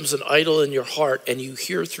 it becomes an idol in your heart, and you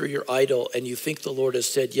hear through your idol, and you think the Lord has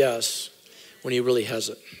said yes when he really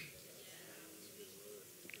hasn't.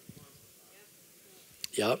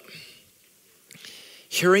 Yep.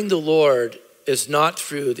 Hearing the Lord is not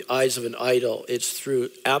through the eyes of an idol. It's through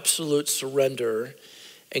absolute surrender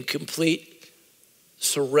and complete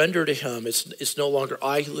surrender to him. It's no longer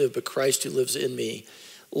I who live, but Christ who lives in me.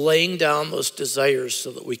 Laying down those desires so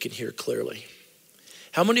that we can hear clearly.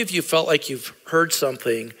 How many of you felt like you've heard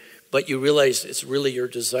something, but you realize it's really your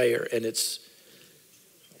desire, and it's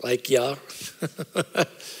like, yeah.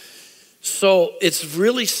 So it's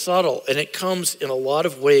really subtle, and it comes in a lot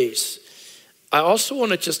of ways. I also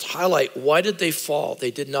want to just highlight, why did they fall?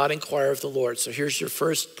 They did not inquire of the Lord. So here's your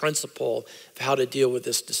first principle of how to deal with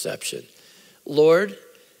this deception. Lord,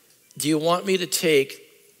 do you want me to take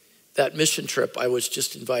that mission trip I was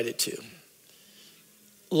just invited to?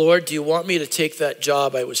 Lord, do you want me to take that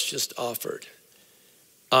job I was just offered?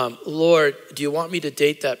 Lord, do you want me to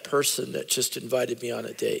date that person that just invited me on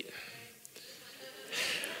a date?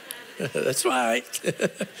 That's right.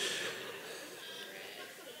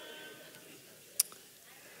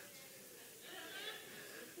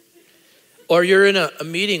 Or you're in a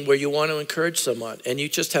meeting where you want to encourage someone and you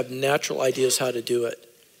just have natural ideas how to do it.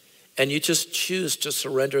 And you just choose to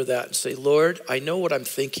surrender that and say, Lord, I know what I'm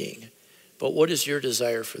thinking, but what is your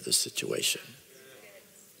desire for this situation?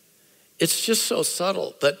 It's just so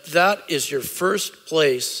subtle, but that is your first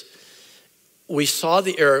place. We saw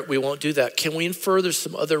the error, we won't do that. Can we infer there's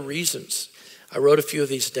some other reasons? I wrote a few of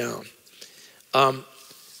these down.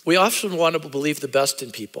 We often want to believe the best in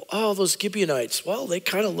people. Oh, those Gibeonites, well, they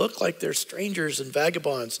kind of look like they're strangers and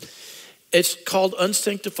vagabonds. It's called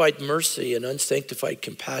unsanctified mercy and unsanctified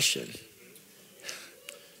compassion.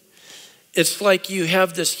 It's like you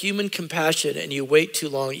have this human compassion and you wait too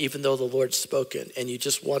long even though the Lord's spoken, and you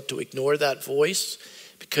just want to ignore that voice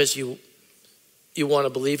because you want to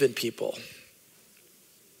believe in people,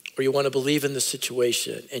 or you want to believe in the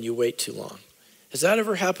situation and you wait too long. Has that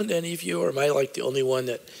ever happened to any of you, or am I like the only one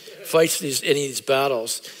that fights any of these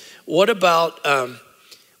battles? What about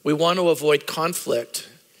we want to avoid conflict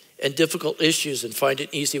and difficult issues and find an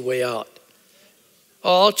easy way out?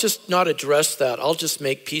 Oh, I'll just not address that. I'll just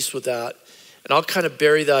make peace with that. And I'll kind of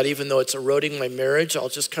bury that even though it's eroding my marriage. I'll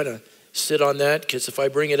just kind of sit on that because if I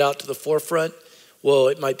bring it out to the forefront, well,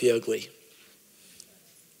 it might be ugly.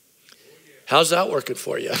 How's that working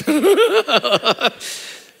for you?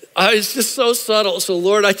 It's just so subtle. So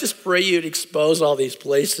Lord, I just pray you'd expose all these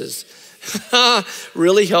places.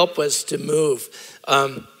 Really help us to move.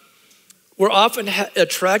 We're often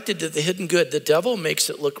attracted to the hidden good. The devil makes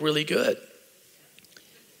it look really good.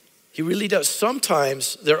 He really does.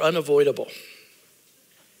 Sometimes they're unavoidable.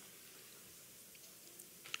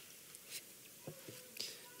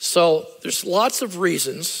 So there's lots of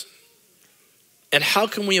reasons. And how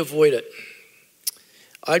can we avoid it?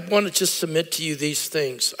 I want to just submit to you these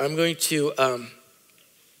things. I'm going to,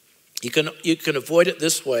 you can avoid it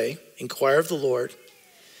this way. Inquire of the Lord.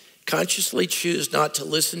 Consciously choose not to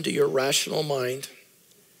listen to your rational mind.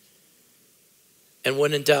 And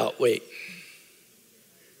when in doubt, wait.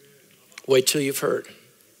 Wait till you've heard.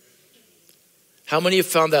 How many have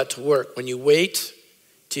found that to work? When you wait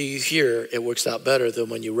till you hear, it works out better than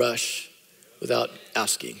when you rush without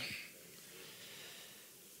asking.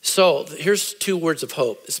 So here's 2 words of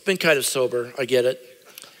hope. It's been kind of sober, I get it.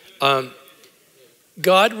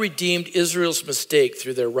 God redeemed Israel's mistake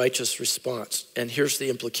through their righteous response. And here's the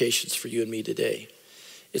implications for you and me today.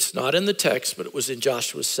 It's not in the text, but it was in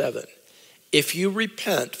Joshua 7. If you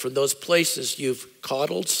repent from those places you've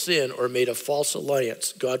coddled sin or made a false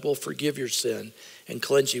alliance, God will forgive your sin and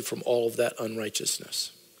cleanse you from all of that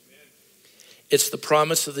unrighteousness. It's the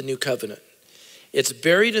promise of the new covenant. It's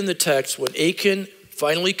buried in the text. When Achan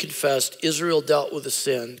finally confessed, Israel dealt with the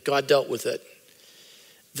sin, God dealt with it,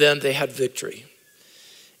 then they had victory.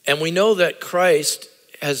 And we know that Christ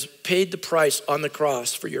has paid the price on the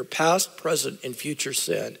cross for your past, present, and future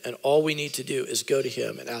sin. And all we need to do is go to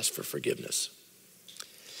him and ask for forgiveness.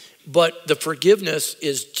 But the forgiveness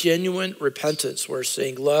is genuine repentance. We're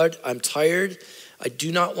saying, Lord, I'm tired. I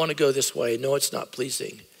do not want to go this way. No, it's not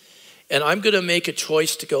pleasing. And I'm going to make a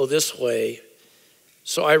choice to go this way.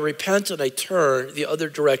 So I repent and I turn the other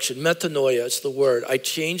direction. Metanoia is the word. I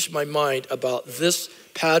change my mind about this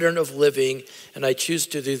pattern of living and I choose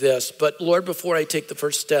to do this. But Lord, before I take the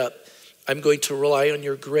first step, I'm going to rely on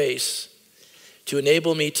your grace to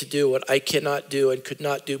enable me to do what I cannot do and could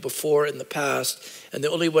not do before in the past. And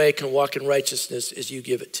the only way I can walk in righteousness is you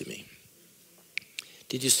give it to me.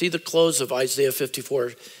 Did you see the close of Isaiah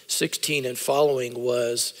 54:16 and following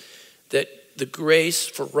was that the grace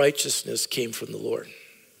for righteousness came from the Lord.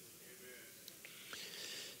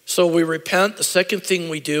 So we repent. The second thing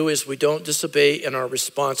we do is we don't disobey in our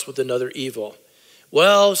response with another evil.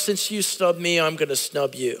 Well, since you snubbed me, I'm going to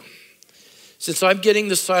snub you. Since I'm getting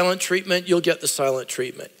the silent treatment, you'll get the silent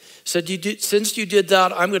treatment. Since you did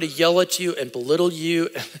that, I'm going to yell at you and belittle you.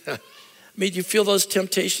 I mean, you feel those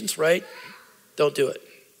temptations, right? Don't do it.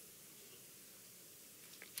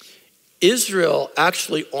 Israel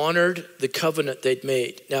actually honored the covenant they'd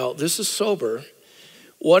made. Now, this is sober.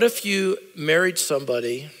 What if you married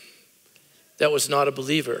somebody that was not a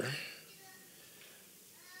believer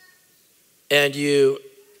and you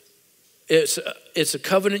It's a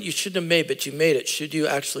covenant you shouldn't have made, but you made it. Should you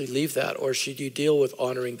actually leave that, or should you deal with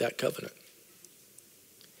honoring that covenant?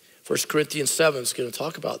 1 Corinthians 7 is going to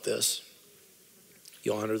talk about this.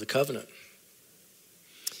 You honor the covenant.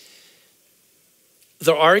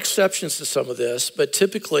 There are exceptions to some of this, but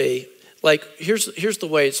typically, like here's the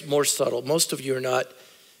way it's more subtle. Most of you are not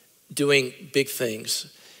doing big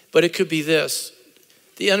things, but it could be this.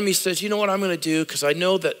 The enemy says, you know what I'm going to do, because I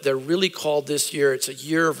know that they're really called this year. It's a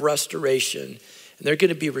year of restoration, and they're going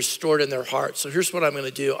to be restored in their heart. So here's what I'm going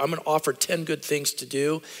to do. I'm going to offer 10 good things to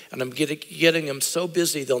do, and I'm getting them so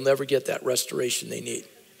busy they'll never get that restoration they need.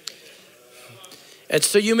 And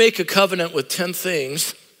so you make a covenant with 10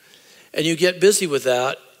 things, and you get busy with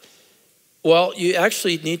that. Well, you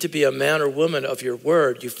actually need to be a man or woman of your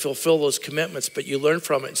word. You fulfill those commitments, but you learn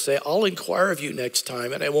from it and say, I'll inquire of you next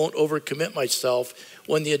time, and I won't overcommit myself.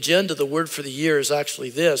 When the agenda, the word for the year is actually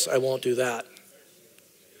this, I won't do that.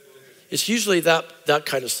 It's usually that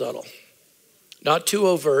kind of subtle, not too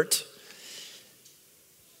overt.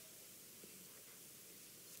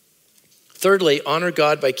 Thirdly, honor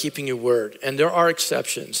God by keeping your word. And there are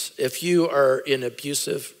exceptions. If you are in an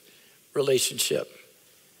abusive relationship,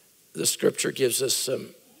 the scripture gives us some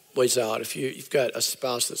ways out. If you've got a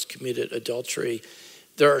spouse that's committed adultery,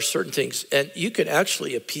 there are certain things, and you can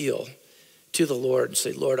actually appeal to the Lord and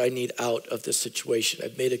say, Lord, I need out of this situation.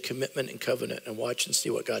 I've made a commitment and covenant, and watch and see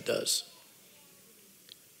what God does.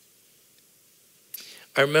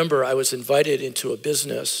 I remember I was invited into a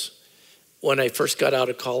business when I first got out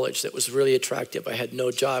of college that was really attractive. I had no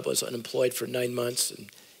job. I was unemployed for 9 months, and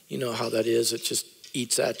you know how that is. It just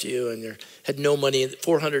eats at you, and you had no money,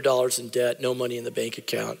 $400 in debt, no money in the bank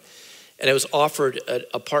account. And I was offered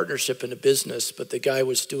a partnership in a business, but the guy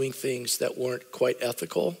was doing things that weren't quite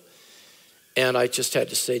ethical. And I just had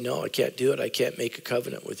to say, no, I can't do it. I can't make a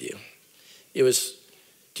covenant with you. It was,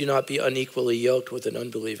 do not be unequally yoked with an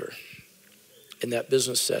unbeliever in that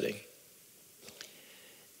business setting.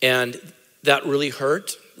 And that really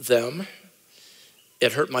hurt them.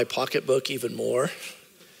 It hurt my pocketbook even more,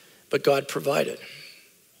 but God provided.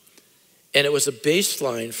 And it was a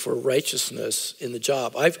baseline for righteousness in the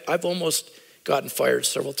job. I've almost gotten fired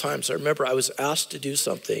several times. I remember I was asked to do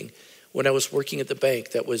something when I was working at the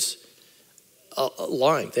bank that was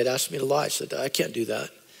lying. They'd asked me to lie. I said, I can't do that.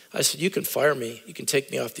 I said, you can fire me. You can take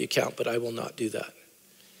me off the account, but I will not do that.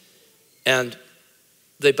 And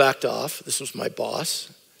they backed off. This was my boss.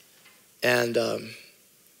 And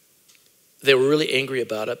they were really angry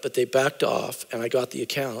about it, but they backed off, and I got the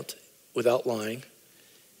account without lying.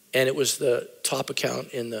 And it was the top account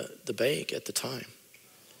in the bank at the time.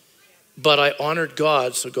 But I honored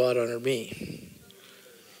God, so God honored me.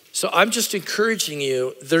 So I'm just encouraging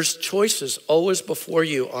you, there's choices always before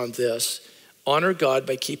you on this. Honor God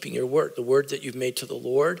by keeping your word, the word that you've made to the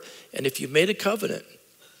Lord. And if you've made a covenant,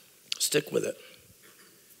 stick with it.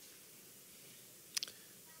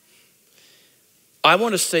 I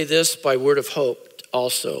want to say this by word of hope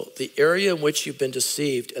also. The area in which you've been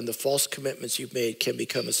deceived and the false commitments you've made can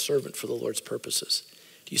become a servant for the Lord's purposes.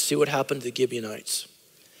 Do you see what happened to the Gibeonites?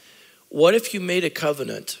 What if you made a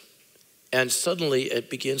covenant and suddenly it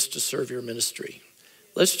begins to serve your ministry?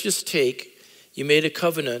 Let's just take, you made a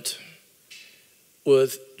covenant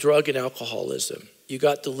with drug and alcoholism. You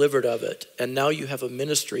got delivered of it, and now you have a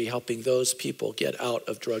ministry helping those people get out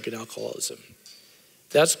of drug and alcoholism.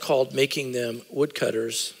 That's called making them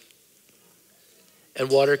woodcutters and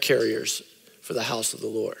water carriers for the house of the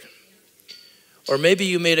Lord. Or maybe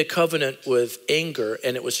you made a covenant with anger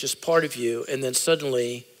and it was just part of you, and then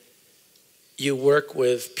suddenly you work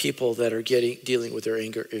with people that are dealing with their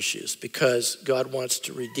anger issues because God wants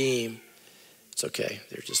to redeem. It's okay,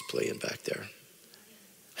 they're just playing back there.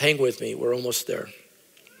 Hang with me, we're almost there.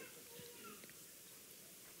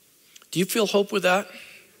 Do you feel hope with that?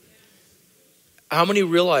 How many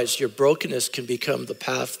realize your brokenness can become the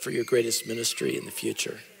path for your greatest ministry in the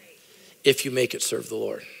future if you make it serve the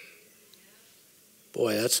Lord?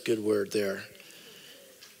 Boy, that's a good word there.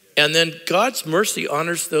 And then God's mercy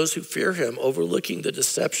honors those who fear him, overlooking the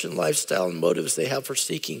deception, lifestyle, and motives they have for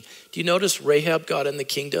seeking. Do you notice Rahab got in the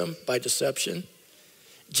kingdom by deception?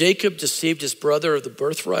 Jacob deceived his brother of the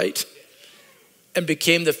birthright and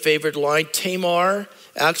became the favored line. Tamar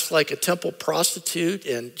acts like a temple prostitute,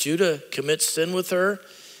 and Judah commits sin with her,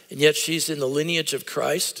 and yet she's in the lineage of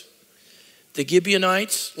Christ. The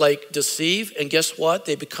Gibeonites deceive, and guess what?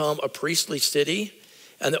 They become a priestly city,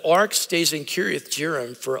 and the ark stays in Kiriath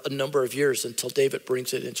Jearim for a number of years until David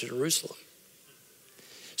brings it into Jerusalem.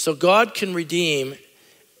 So God can redeem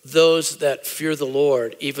those that fear the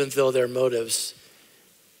Lord, even though their motives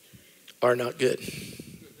are not good.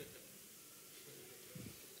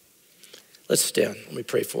 Let's stand. Let me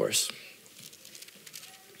pray for us.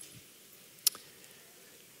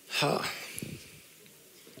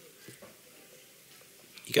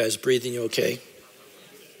 You guys breathing okay?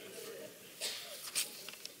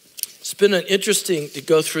 It's been interesting to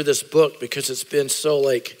go through this book because it's been so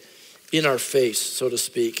like in our face, so to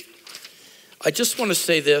speak. I just want to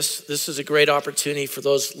say this. This is a great opportunity for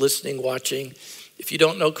those listening, watching. If you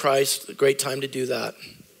don't know Christ, a great time to do that.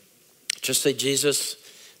 Just say, Jesus,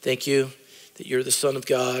 thank you that you're the Son of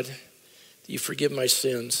God, that you forgive my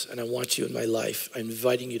sins, and I want you in my life. I'm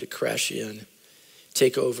inviting you to crash in,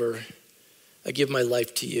 take over. I give my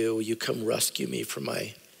life to you. Will you come rescue me from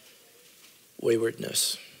my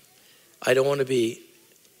waywardness? I don't want to be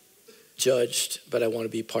judged, but I want to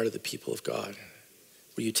be part of the people of God.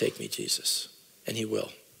 Will you take me, Jesus? And he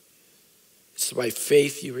will. It's by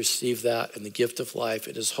faith you receive that and the gift of life,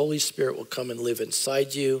 and his Holy Spirit will come and live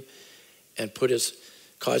inside you and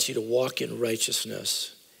cause you to walk in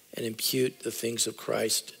righteousness and impute the things of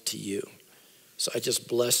Christ to you. So I just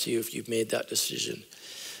bless you if you've made that decision.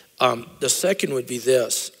 The second would be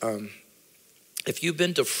this. If you've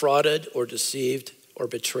been defrauded or deceived or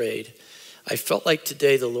betrayed, I felt like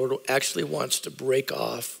today the Lord actually wants to break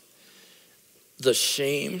off the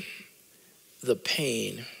shame, the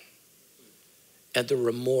pain, and the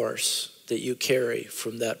remorse that you carry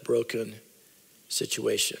from that broken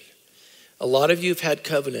situation. A lot of you have had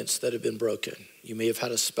covenants that have been broken. You may have had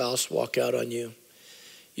a spouse walk out on you.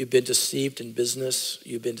 You've been deceived in business.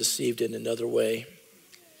 You've been deceived in another way.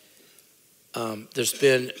 There's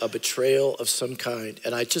been a betrayal of some kind.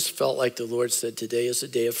 And I just felt like the Lord said, today is a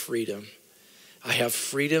day of freedom. I have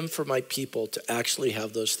freedom for my people to actually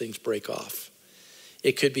have those things break off.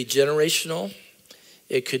 It could be generational.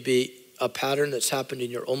 It could be a pattern that's happened in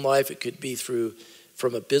your own life. It could be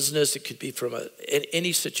from a business. It could be from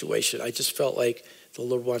any situation. I just felt like the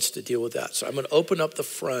Lord wants to deal with that. So I'm going to open up the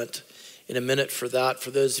front in a minute for that, for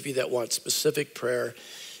those of you that want specific prayer.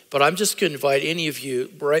 But I'm just going to invite any of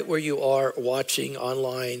you, right where you are, watching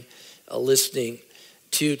online, listening,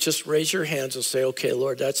 to just raise your hands and say, okay,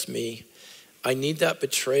 Lord, that's me. I need that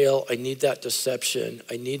betrayal. I need that deception.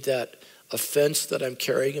 I need that offense that I'm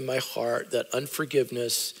carrying in my heart, that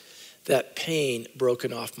unforgiveness, that pain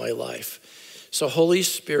broken off my life. So Holy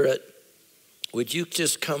Spirit, would you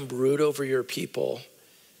just come brood over your people?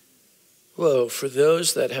 Whoa, for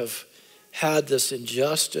those that have had this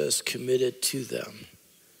injustice committed to them.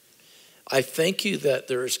 I thank you that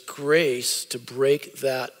there's grace to break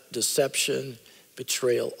that deception,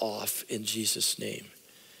 betrayal off in Jesus' name.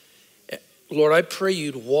 Lord, I pray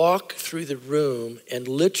you'd walk through the room and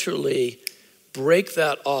literally break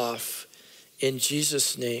that off in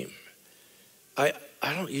Jesus' name.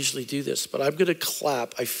 I don't usually do this, but I'm going to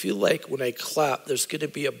clap. I feel like when I clap, there's going to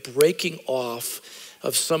be a breaking off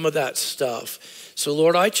of some of that stuff. So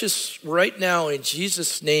Lord, I just, right now in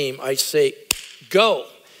Jesus' name, I say, go.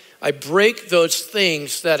 I break those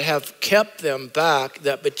things that have kept them back,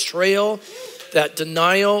 that betrayal, that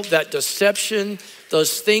denial, that deception,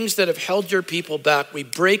 those things that have held your people back. We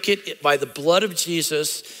break it by the blood of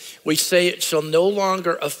Jesus. We say it shall no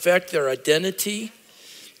longer affect their identity,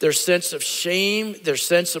 their sense of shame, their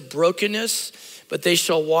sense of brokenness, but they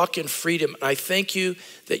shall walk in freedom. And I thank you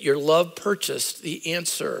that your love purchased the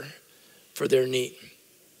answer for their need.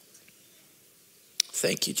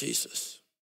 Thank you, Jesus.